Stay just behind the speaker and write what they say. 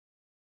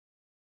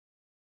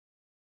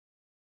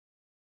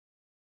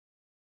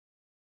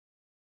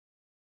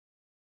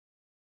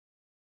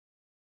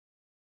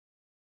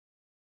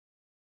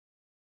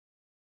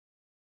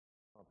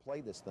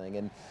play this thing.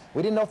 And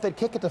we didn't know if they'd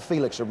kick it to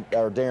Felix or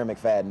Darren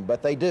McFadden,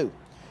 but they do.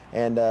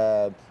 And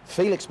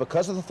Felix,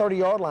 because of the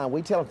 30-yard line,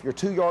 we tell him if you're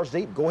 2 yards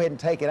deep, go ahead and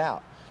take it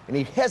out. And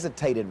he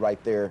hesitated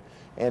right there,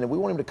 and we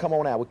want him to come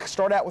on out. We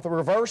start out with a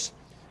reverse.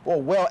 Boy,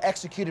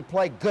 well-executed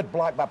play, good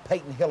block by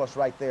Peyton Hillis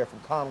right there from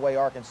Conway,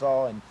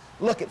 Arkansas. And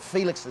look at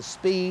Felix's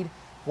speed.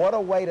 What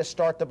a way to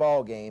start the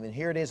ball game. And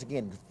here it is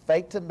again,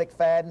 fake to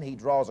McFadden. He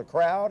draws a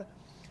crowd.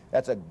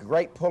 That's a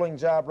great pulling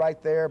job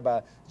right there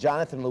by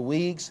Jonathan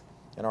Luigs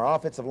and our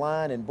offensive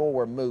line, and boy,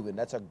 we're moving.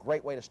 That's a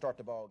great way to start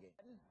the ball game.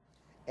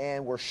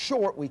 And we're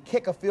short. We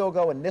kick a field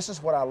goal, and this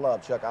is what I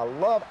love, Chuck. I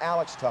love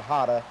Alex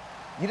Tejada.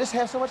 You just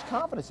have so much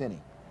confidence in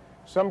him.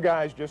 Some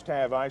guys just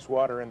have ice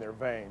water in their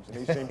veins, and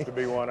he seems to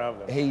be one of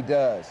them. He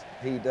does.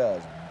 He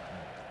does.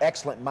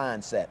 Excellent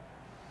mindset.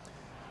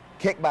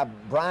 Kick by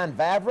Brian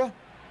Vavra.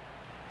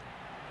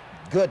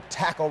 Good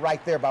tackle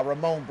right there by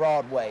Ramon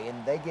Broadway,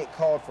 and they get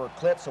called for a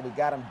clip, so we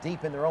got them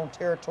deep in their own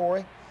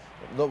territory.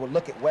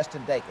 Look at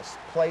Weston Dacus.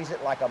 Plays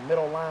it like a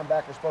middle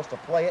linebacker supposed to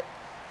play it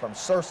from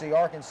Searcy,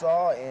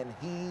 Arkansas, and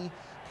he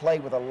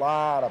played with a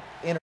lot of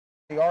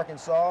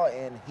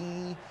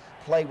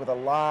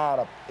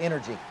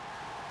energy.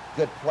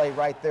 Good play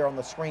right there on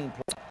the screen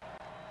play.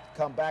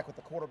 Come back with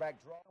the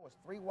quarterback draw. It was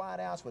 3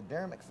 wideouts with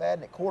Darren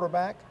McFadden at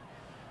quarterback.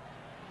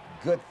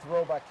 Good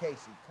throw by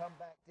Casey. Come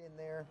back in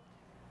there.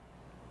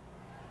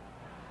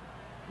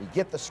 We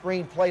get the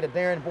screen play to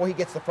Darren. Boy, he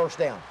gets the first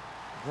down.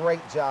 Great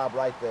job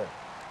right there.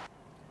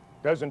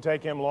 Doesn't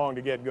take him long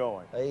to get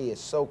going. He is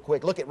so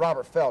quick. Look at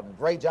Robert Felton.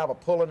 Great job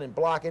of pulling and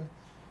blocking.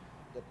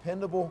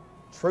 Dependable,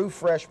 true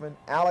freshman,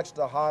 Alex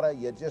Tejada.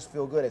 You just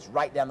feel good. It's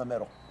right down the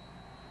middle.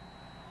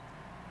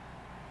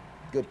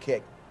 Good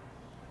kick.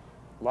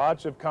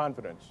 Lots of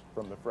confidence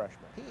from the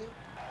freshman.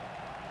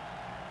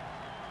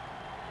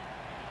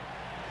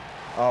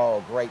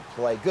 Oh, great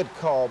play. Good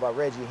call by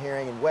Reggie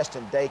Herring, and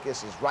Weston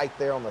Dacus is right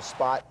there on the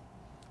spot.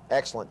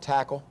 Excellent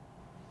tackle.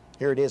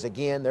 Here it is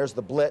again. There's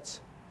the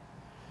blitz.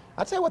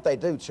 I'll tell you what they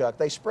do, Chuck.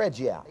 They spread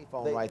you out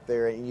right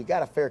there, and you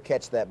got a fair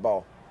catch that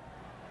ball.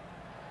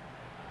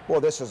 Boy,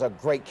 this was a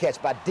great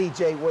catch by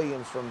DJ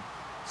Williams from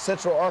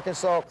Central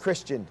Arkansas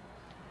Christian.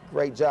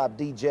 Great job,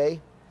 DJ.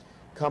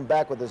 Come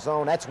back with the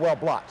zone. That's well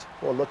blocked.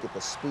 Boy, look at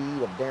the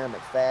speed of Darren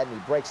McFadden. He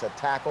breaks a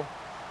tackle,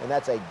 and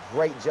that's a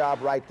great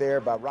job right there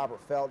by Robert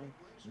Felton.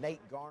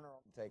 Nate Garner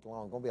won't take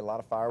long. Going to be a lot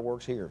of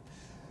fireworks here.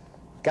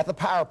 Got the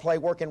power play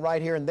working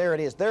right here, and there it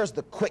is. There's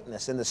the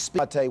quickness and the speed.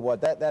 I'll tell you what,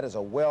 that is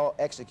a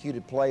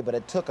well-executed play, but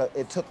it took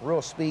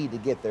real speed to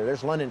get there.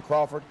 There's London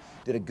Crawford,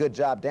 did a good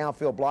job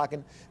downfield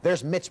blocking.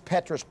 There's Mitch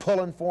Petrus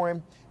pulling for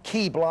him,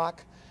 key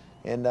block,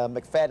 and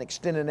McFadden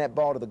extending that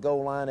ball to the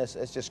goal line. It's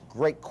just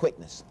great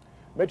quickness.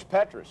 Mitch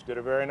Petrus did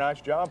a very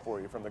nice job for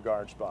you from the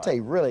guard spot. I'll tell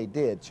you, he really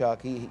did,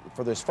 Chuck.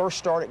 For his first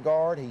start at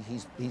guard,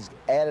 he's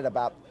added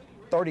about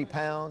 30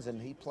 pounds,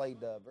 and he played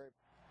very.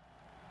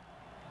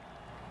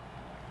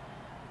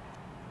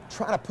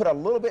 Trying to put a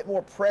little bit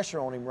more pressure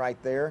on him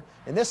right there,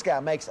 and this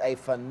guy makes a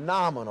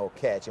phenomenal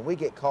catch, and we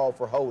get called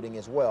for holding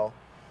as well.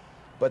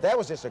 But that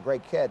was just a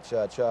great catch,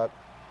 Chuck.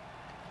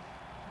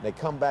 They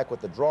come back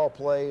with the draw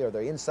play or the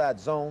inside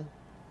zone,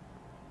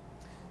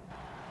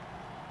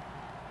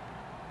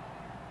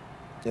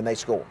 and they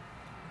score.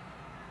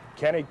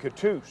 Kenny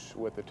Cattouse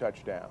with the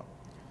touchdown.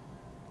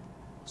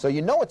 So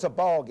you know it's a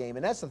ball game,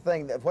 and that's the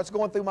thing. What's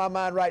going through my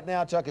mind right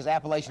now, Chuck, is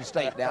Appalachian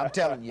State. Now, I'm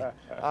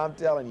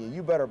telling you,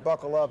 you better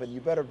buckle up and you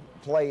better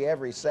play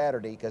every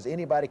Saturday because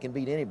anybody can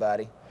beat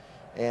anybody,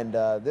 and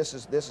this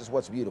is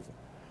what's beautiful.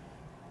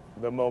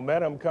 The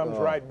momentum comes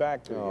right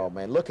back to you. Oh,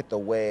 man, look at the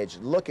wedge.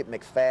 Look at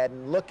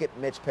McFadden. Look at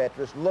Mitch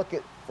Petrus. Look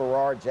at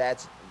Farrar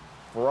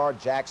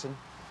Jackson.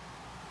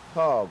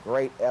 Oh,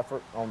 great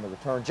effort on the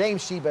return.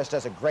 James Shebest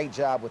does a great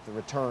job with the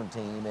return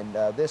team, and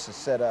this is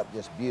set up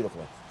just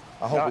beautifully.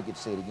 I hope we could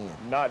see it again.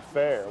 Not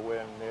fair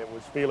when it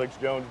was Felix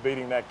Jones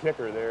beating that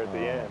kicker there at the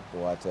end.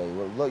 Boy, I tell you,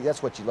 well, look,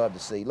 that's what you love to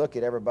see. Look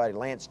at everybody.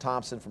 Lance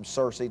Thompson from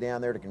Searcy down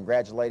there to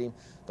congratulate him.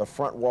 The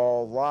front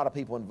wall, a lot of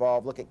people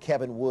involved. Look at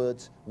Kevin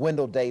Woods,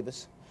 Wendell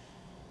Davis,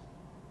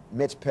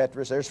 Mitch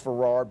Petrus. There's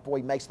Farrar. Boy,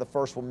 he makes the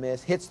first one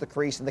miss, hits the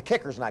crease, and the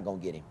kicker's not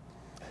going to get him.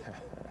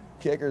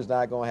 Kicker's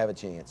not going to have a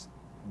chance.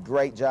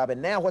 Great job.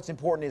 And now what's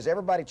important is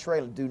everybody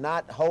trailing. Do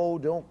not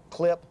hold, don't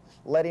clip,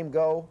 let him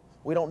go.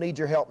 We don't need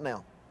your help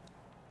now.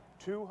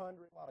 200.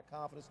 A lot of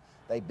confidence.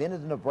 They've been to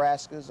the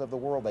Nebraskas of the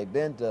world. They've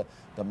been to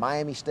the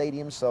Miami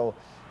Stadium, so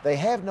they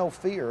have no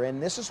fear, and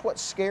this is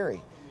what's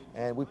scary.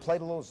 And we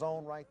played a little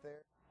zone right there.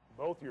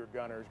 Both your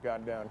gunners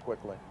got down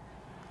quickly.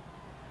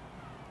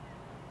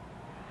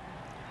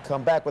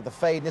 Come back with the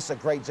fade, and this is a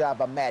great job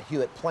by Matt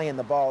Hewitt playing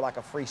the ball like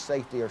a free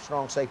safety or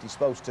strong safety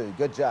supposed to.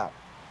 Good job.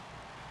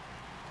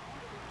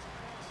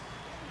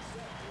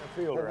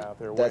 Fielder out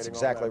there. That's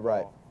exactly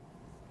right.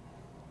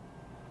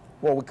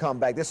 Well, we come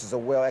back. This is a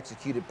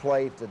well-executed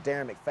play to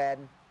Darren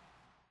McFadden.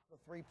 The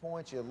 3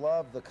 points, you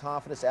love the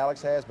confidence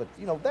Alex has, but,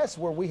 you know, that's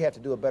where we have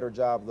to do a better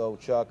job, though,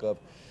 Chuck, of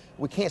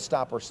we can't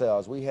stop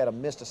ourselves. We had a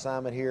missed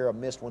assignment here, a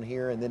missed one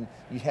here, and then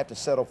you have to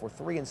settle for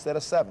 3 instead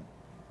of 7.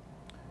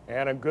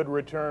 And a good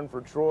return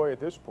for Troy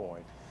at this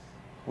point.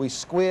 We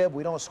squib,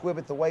 we don't squib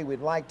it the way we'd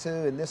like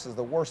to, and this is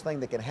the worst thing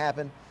that can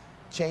happen.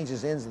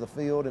 Changes ends of the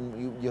field,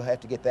 and you'll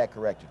have to get that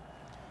corrected.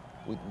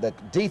 The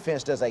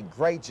defense does a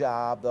great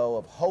job, though,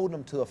 of holding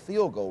them to a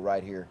field goal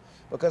right here,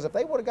 because if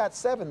they would have got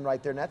 7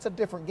 right there, and that's a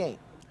different game.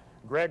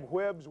 Greg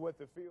Whibbs with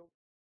the field.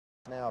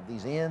 Now of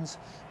these ends,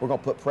 we're going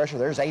to put pressure.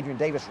 There's Adrian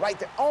Davis right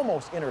there,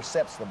 almost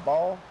intercepts the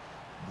ball.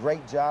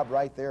 Great job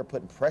right there,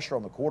 putting pressure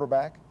on the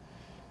quarterback.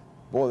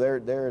 Boy,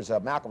 there's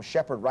Malcolm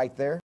Shepard right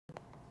there.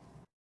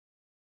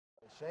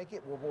 Shake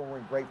it, we're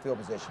in great field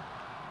position.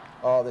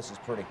 Oh, this is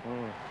pretty.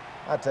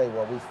 I tell you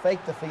what, we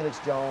faked the Felix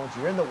Jones.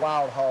 You're in the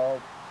wild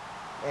hog,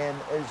 and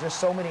there's just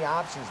so many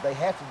options. They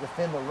have to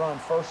defend the run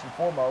first and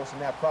foremost,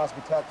 and now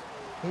Crosby Tuck,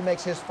 he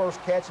makes his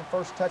first catch and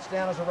first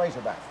touchdown as a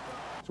Razorback.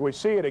 So we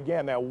see it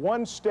again. That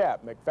one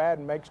step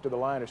McFadden makes to the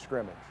line of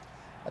scrimmage.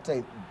 I tell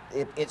you,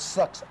 it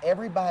sucks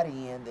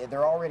everybody in.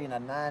 They're already in a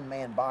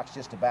 9-man box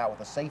just about with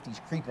the safeties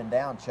creeping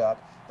down, Chuck.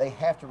 They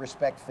have to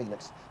respect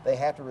Felix. They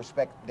have to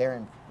respect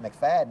Darren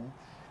McFadden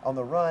on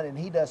the run, and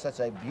he does such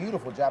a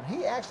beautiful job.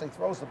 He actually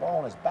throws the ball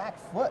on his back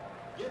foot,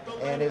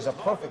 and is a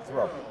perfect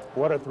throw.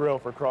 What a thrill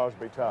for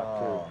Crosby Tuck,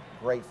 too.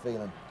 Great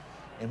feeling.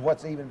 And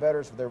what's even better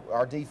is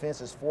our defense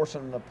is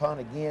forcing them to punt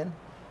again.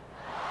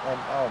 And,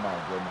 oh, my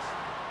goodness.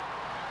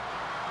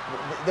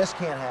 This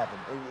can't happen.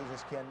 It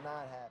just cannot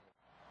happen.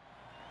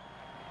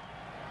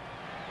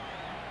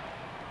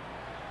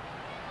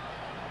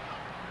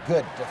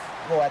 Good.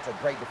 Boy, that's a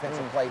great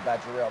defensive play by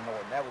Jarrell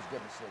Norton. That was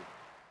good to see.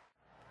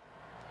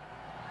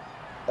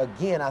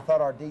 Again, I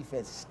thought our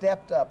defense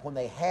stepped up when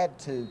they had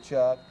to,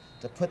 Chuck,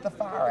 to put the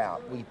fire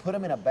out. We put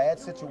them in a bad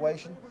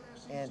situation,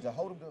 and to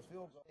hold them to a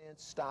field goal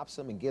stops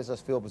them and gives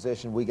us field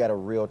position. We got a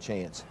real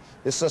chance.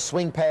 This is a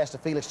swing pass to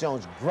Felix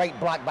Jones. Great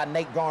block by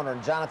Nate Garner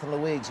and Jonathan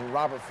Luigs and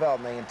Robert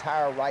Felton, the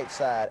entire right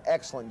side.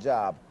 Excellent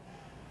job.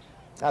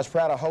 I was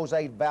proud of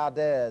Jose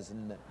Valdez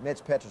and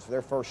Mitch Petrus for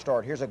their first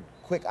start. Here's a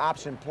quick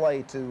option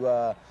play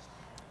to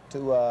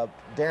Darren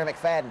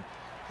McFadden.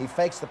 He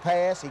fakes the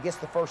pass. He gets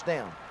the first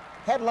down.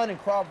 Had London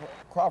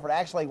Crawford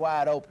actually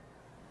wide open,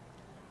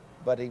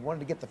 but he wanted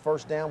to get the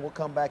first down. We'll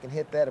come back and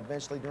hit that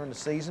eventually during the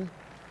season.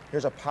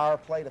 Here's a power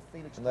play to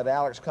Felix and let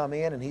Alex come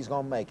in, and he's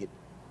going to make it.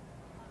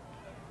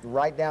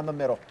 Right down the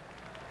middle.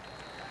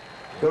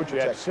 Coach, you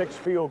had 6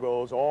 field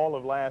goals all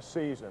of last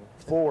season,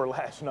 4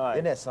 last night.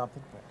 Isn't that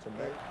something? That's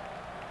amazing.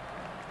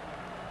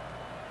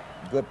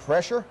 Good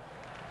pressure.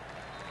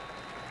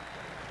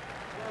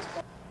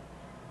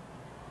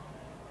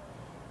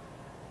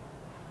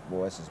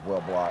 Boy, this is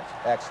well blocked.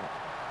 Excellent.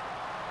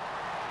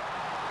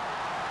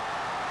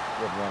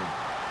 Good running.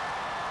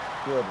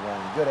 Good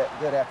running.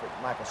 Good effort,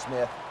 Michael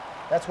Smith.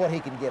 That's what he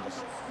can give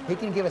us. He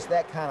can give us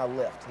that kind of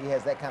lift. He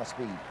has that kind of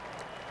speed.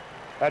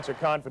 That's a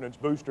confidence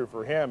booster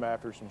for him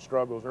after some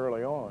struggles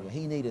early on. Yeah,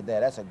 he needed that.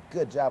 That's a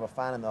good job of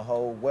finding the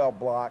hole. Well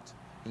blocked.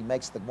 He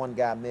makes the one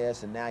guy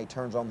miss, and now he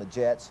turns on the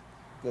Jets.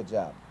 Good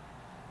job.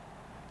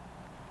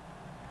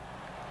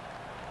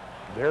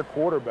 Their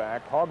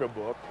quarterback,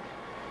 Hoggabook,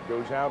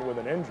 goes out with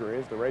an injury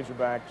as the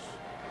Razorbacks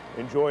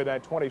enjoy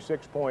that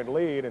 26-point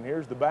lead, and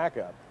here's the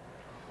backup.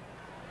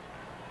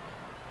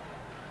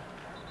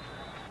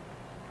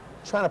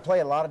 Trying to play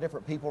a lot of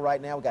different people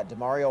right now. We got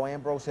DeMario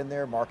Ambrose in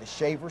there, Marcus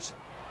Shavers.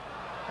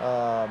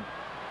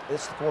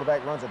 This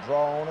quarterback runs a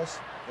draw on us,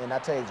 and I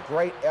tell you, it's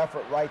great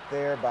effort right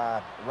there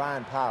by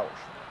Ryan Powers.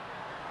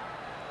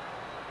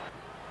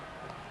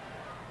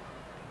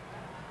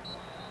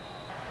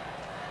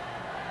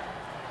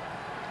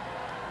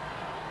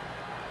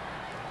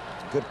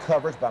 Good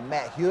coverage by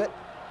Matt Hewitt.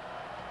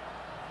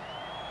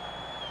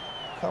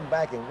 Come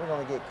back, and we're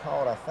going to get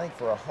called, I think,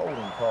 for a holding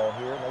call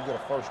here, and they get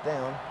a first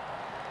down.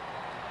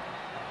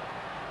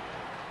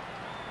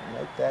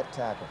 Make that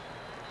tackle.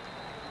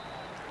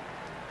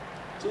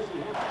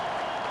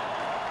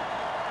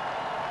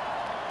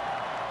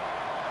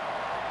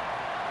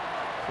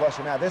 Flush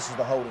him out. This is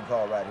the holding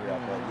call right here.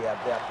 Yeah,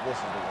 this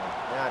is the one.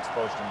 Now it's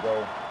first and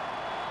goal.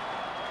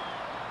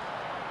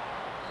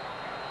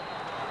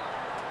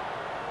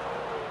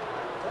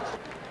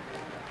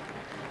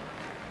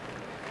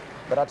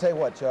 But I'll tell you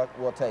what, Chuck,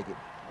 we'll take it.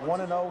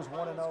 1-0 is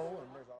 1-0.